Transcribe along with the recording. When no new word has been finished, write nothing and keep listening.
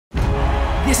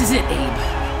This is it,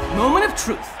 Abe. Moment of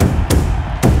truth.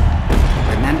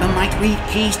 Remember my 3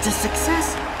 keys to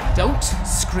success? Don't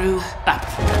screw up.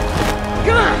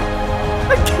 God!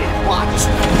 I can't watch.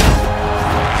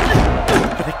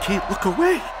 But I can't look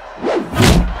away.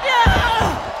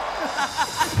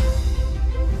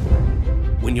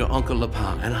 When your Uncle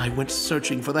Lapin and I went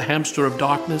searching for the Hamster of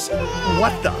Darkness,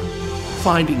 what the?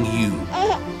 Finding you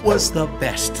was the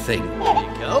best thing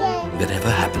that ever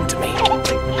happened to me.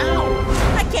 Ow!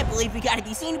 I can't believe we gotta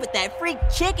be seen with that freak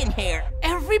Chickenhare.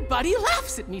 Everybody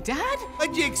laughs at me, Dad.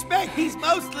 What'd you expect? He's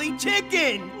mostly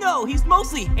chicken. No, he's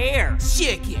mostly hare.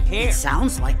 Chickenhare. It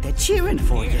sounds like they're cheering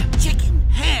for you. Chicken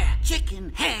hair,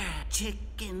 chicken hair,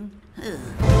 chicken.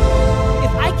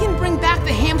 If I can bring back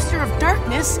the Hamster of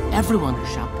Darkness, everyone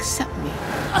shall accept me.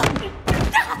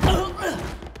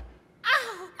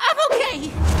 I'm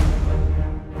okay.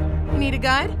 You need a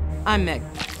guide? I'm Meg.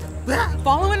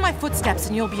 Follow in my footsteps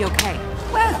and you'll be okay.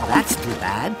 Well, that's too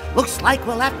bad. Looks like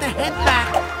we'll have to head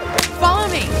back. Follow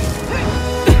me!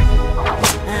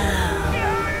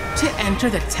 To enter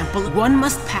the temple, one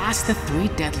must pass the 3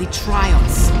 deadly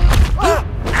trials.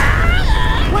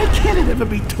 Why can't it ever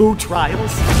be 2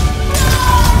 trials?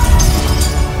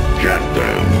 Get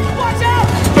them! Watch out!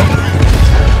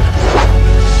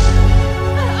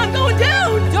 I'm going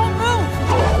down! Don't move!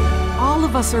 All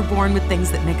of us are born with things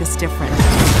that make us different.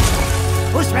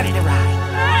 Who's ready to ride?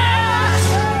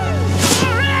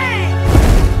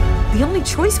 The only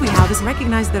choice we have is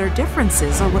recognize that our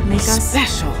differences are what make us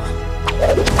special.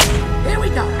 Here we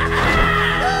go.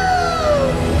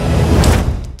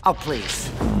 Oh, please.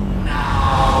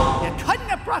 You couldn't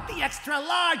have brought the extra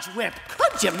large whip,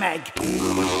 could you, Meg?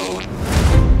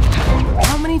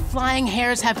 How many flying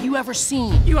hares have you ever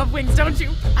seen? You have wings, don't you?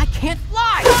 I can't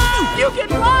fly! You can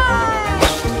fly!